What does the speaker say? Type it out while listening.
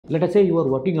Let us say you are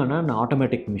working on an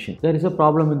automatic machine. There is a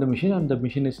problem in the machine and the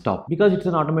machine is stopped. Because it's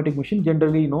an automatic machine,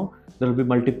 generally, there will be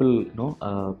multiple,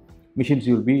 machines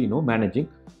you will be, managing.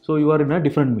 So you are in a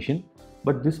different machine,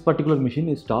 but this particular machine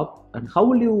is stopped. And how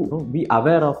will you, be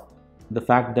aware of the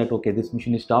fact that, okay, this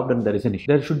machine is stopped and there is an issue?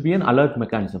 There should be an alert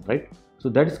mechanism, right? So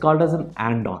that is called as an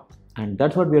Andon. And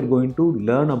that's what we are going to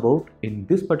learn about in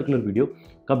this particular video.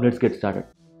 Come, let's get started.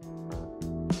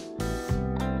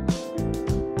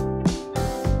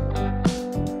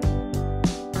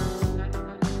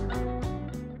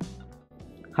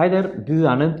 Hi there, this is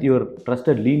Anand, your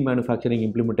trusted lean manufacturing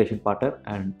implementation partner,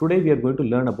 and today we are going to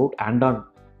learn about Andon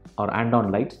or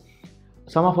Andon lights.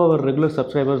 Some of our regular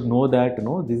subscribers know that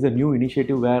this is a new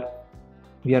initiative where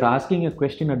we are asking a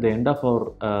question at the end of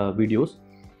our videos,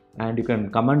 and you can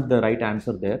comment the right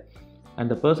answer there, and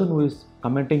the person who is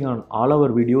commenting on all our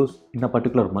videos in a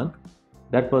particular month,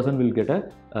 that person will get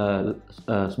a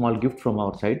small gift from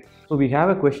our side. So we have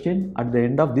a question at the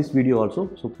end of this video also,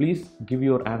 so please give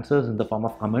your answers in the form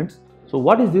of comments. So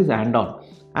what is this Andon?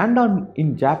 Andon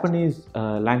in Japanese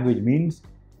language means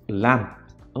lamp,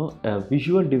 a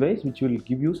visual device which will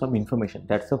give you some information.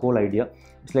 That's the whole idea.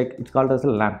 It's called as a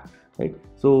lamp, right?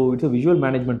 So it's a visual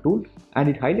management tool, and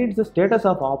it highlights the status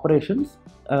of operations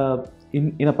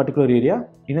in a particular area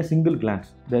in a single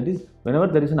glance. That is, whenever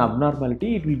there is an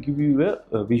abnormality, it will give you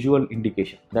a visual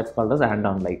indication. That's called as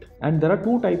Andon light. And there are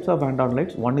two types of Andon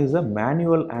lights. One is a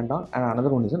manual Andon and another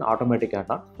one is an automatic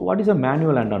Andon. So what is a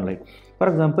manual Andon light? For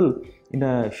example, in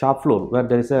a shop floor where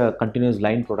there is a continuous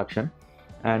line production,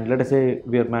 and let us say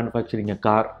we are manufacturing a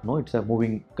car, it's a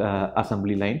moving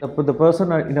assembly line. The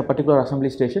person in a particular assembly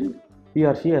station, he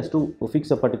or she has to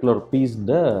fix a particular piece in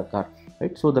the car,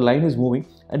 right? So the line is moving,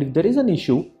 and if there is an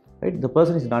issue, right, the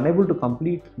person is unable to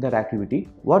complete that activity,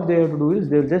 what they have to do is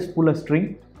they will just pull a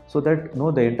string so that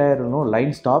the entire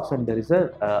line stops and there is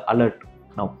a alert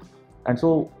now. And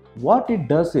so what it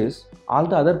does is all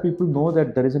the other people know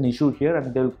that there is an issue here,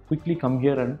 and they will quickly come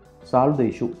here and solve the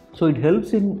issue. So it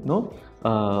helps in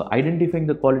identifying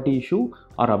the quality issue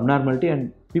or abnormality,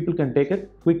 and people can take a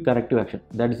quick corrective action.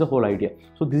 That is the whole idea.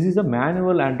 So this is a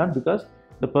manual Andon because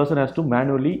the person has to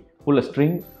manually pull a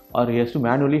string or he has to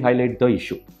manually highlight the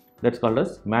issue. That's called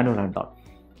as manual Andon.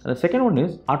 And the second one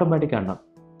is automatic Andon.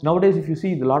 Nowadays, if you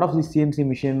see a lot of these CNC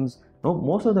machines,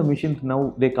 most of the machines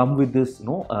now they come with this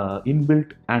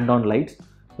inbuilt Andon lights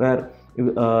where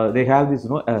they have this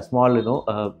a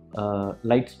small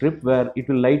light strip where it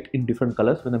will light in different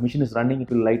colors. When the machine is running, it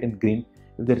will light in green.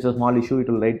 If there is a small issue, it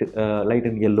will light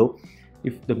in yellow.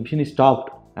 If the machine is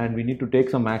stopped and we need to take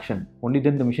some action, only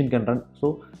then the machine can run.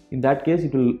 So in that case,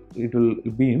 it will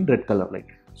be in red color light.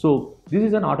 So this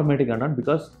is an automatic Andon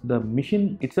because the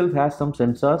machine itself has some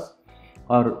sensors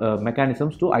or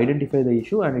mechanisms to identify the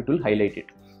issue, and it will highlight it.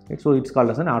 So it's called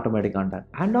as an automatic Andon.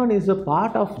 Andon is a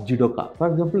part of Jidoka.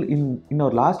 For example, in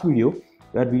our last video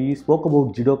where we spoke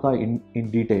about Jidoka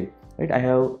in detail, right?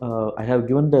 I have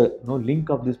given the link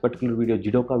of this particular video,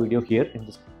 Jidoka video, here in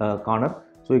this corner.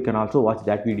 So you can also watch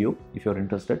that video if you are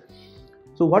interested.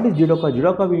 So what is Jidoka?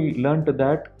 Jidoka, we learned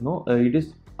that it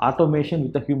is automation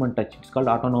with a human touch. It's called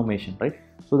automation, right?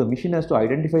 So the machine has to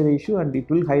identify the issue and it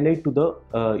will highlight to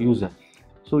the user.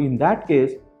 So in that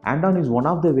case, Andon is one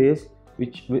of the ways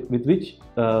with which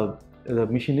the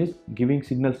machine is giving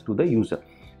signals to the user.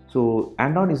 So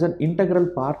Andon is an integral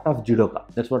part of Jidoka.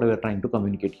 That's what we are trying to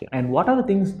communicate here. And what are the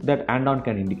things that Andon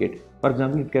can indicate? For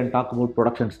example, it can talk about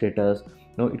production status.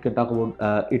 It can talk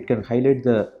about it can highlight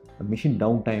the machine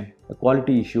downtime, the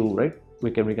quality issue, right? We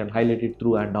can highlight it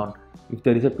through Andon. If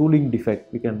there is a tooling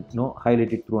defect, we can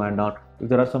highlight it through Andon. If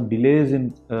there are some delays in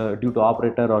due to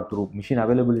operator or through machine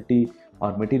availability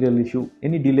or material issue,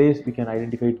 any delays we can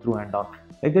identify it through Andon.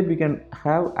 Like that, we can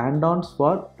have Andons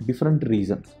for different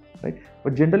reasons, right?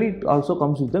 But generally, it also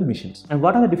comes with the machines. And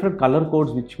what are the different color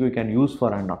codes which we can use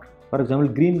for Andon? For example,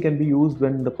 green can be used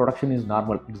when the production is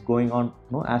normal. It's going on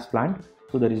as planned,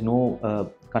 so there is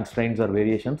no constraints or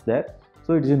variations there.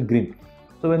 So it is in green.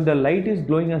 So when the light is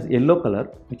glowing as yellow color,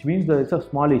 which means there is a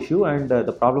small issue and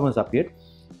the problem has appeared,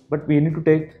 but we need to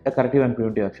take a corrective and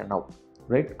preventive action now,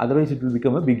 right? Otherwise, it will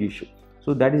become a big issue.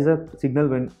 So that is a signal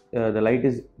when the light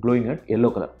is glowing at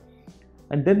yellow color.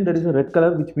 And then there is a red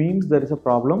color, which means there is a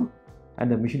problem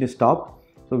and the machine is stopped.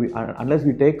 So unless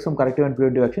we take some corrective and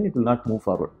preventive action, it will not move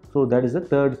forward. So that is the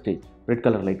third stage. Red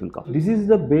color light will come. This is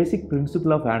the basic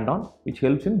principle of Andon, which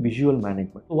helps in visual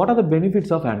management. So what are the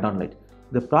benefits of Andon light?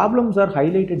 The problems are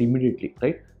highlighted immediately,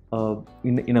 right?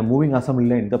 In a moving assembly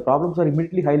line, the problems are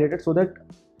immediately highlighted so that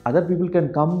other people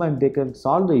can come and they can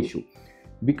solve the issue.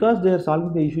 Because they are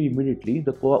solving the issue immediately,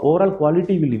 the overall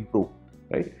quality will improve,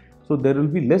 right? So there will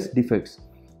be less defects.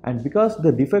 And because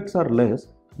the defects are less,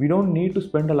 we don't need to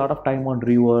spend a lot of time on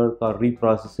rework or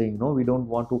reprocessing. No, we don't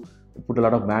want to put a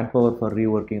lot of manpower for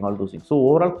reworking all those things. So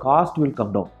overall cost will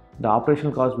come down. The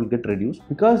operational cost will get reduced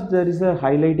because there is a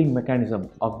highlighting mechanism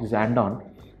of this Andon.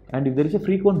 And if there is a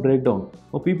frequent breakdown,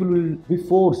 people will be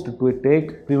forced to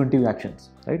take preventive actions.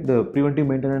 Right? The preventive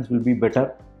maintenance will be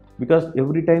better because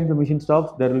every time the machine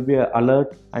stops, there will be an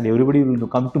alert, and everybody will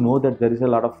come to know that there is a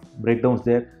lot of breakdowns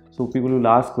there. So people will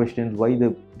ask questions why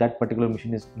that particular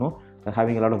machine is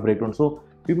having a lot of breakdowns. So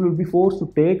people will be forced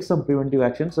to take some preventive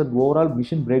actions, and overall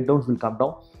machine breakdowns will come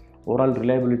down. Overall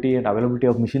reliability and availability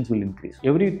of machines will increase.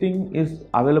 Everything is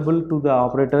available to the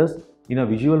operators in a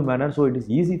visual manner, so it is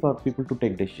easy for people to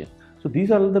take decisions. So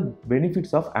these are all the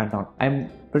benefits of Andon. I'm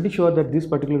pretty sure that this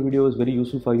particular video is very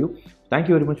useful for you. Thank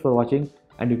you very much for watching,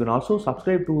 and you can also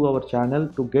subscribe to our channel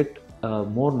to get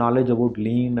more knowledge about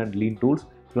lean and lean tools.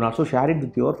 You can also share it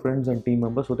with your friends and team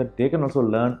members so that they can also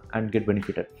learn and get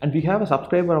benefited. And we have a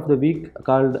subscriber of the week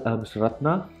called Mr.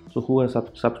 Ratna, so who has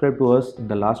subscribed to us in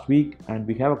the last week. And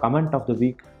we have a comment of the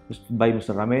week by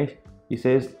Mr. Ramesh. He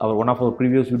says one of our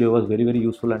previous video was very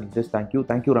useful, and he says thank you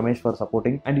Ramesh for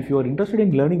supporting. And if you are interested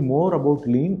in learning more about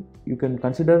lean, you can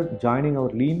consider joining our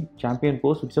lean champion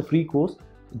course, which is a free course,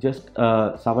 just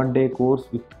a 7-day course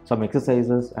with some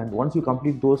exercises, and once you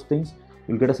complete those things,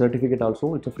 you'll get a certificate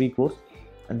also. It's a free course.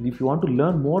 And if you want to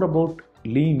learn more about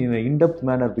lean in an in-depth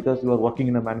manner, because you are working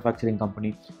in a manufacturing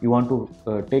company, you want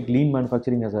to take lean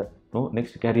manufacturing as a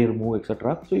next career move,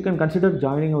 etc. So you can consider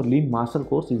joining our lean master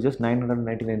course. It's just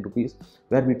 999 rupees,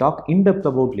 where we talk in depth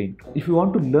about lean. If you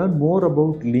want to learn more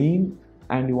about lean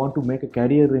and you want to make a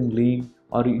career in lean,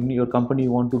 or in your company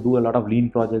you want to do a lot of lean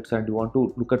projects and you want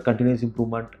to look at continuous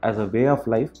improvement as a way of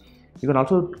life, you can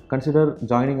also consider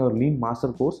joining our lean master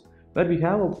course, where we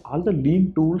have all the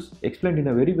lean tools explained in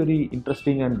a very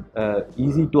interesting and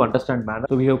easy to understand manner.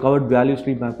 So we have covered value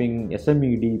stream mapping,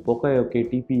 SMED, POKAYOK,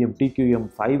 TPM,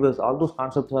 TQM, fibers. All those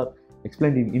concepts are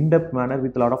explained in in-depth manner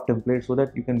with a lot of templates, so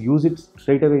that you can use it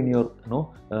straight away in your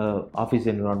office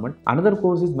environment. Another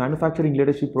course is manufacturing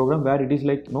leadership program, where it is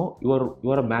like you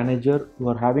are a manager, you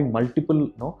are having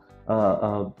multiple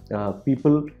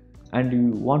people, and you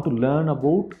want to learn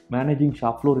about managing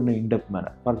shop floor in an in-depth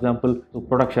manner. For example,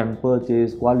 production,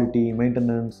 purchase, quality,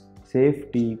 maintenance,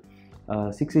 safety,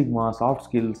 Six Sigma, soft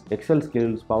skills, Excel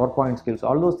skills, PowerPoint skills,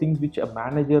 all those things which a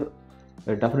manager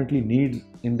definitely needs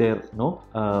in their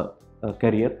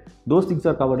career. Those things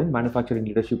are covered in manufacturing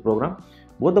leadership program.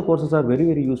 Both the courses are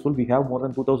very useful. We have more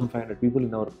than 2,500 people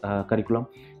in our curriculum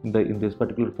in this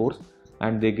particular course,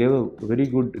 and they gave a very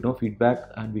good feedback.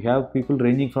 And we have people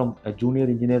ranging from a junior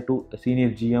engineer to a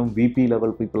senior GM, VP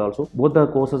level people also. Both the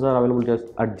courses are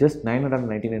available at just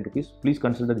 999 rupees. Please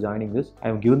consider joining this. I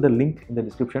have given the link in the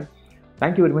description.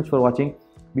 Thank you very much for watching.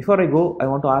 Before I go, I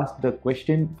want to ask the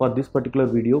question for this particular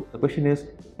video. The question is,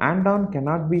 Andon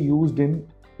cannot be used in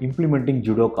implementing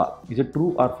Jidoka. Is it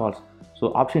true or false?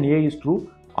 So option A is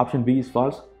true, option B is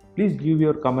false. Please give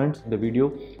your comments in the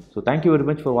video. So thank you very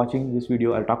much for watching this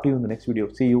video. I'll talk to you in the next video.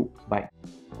 See you. Bye.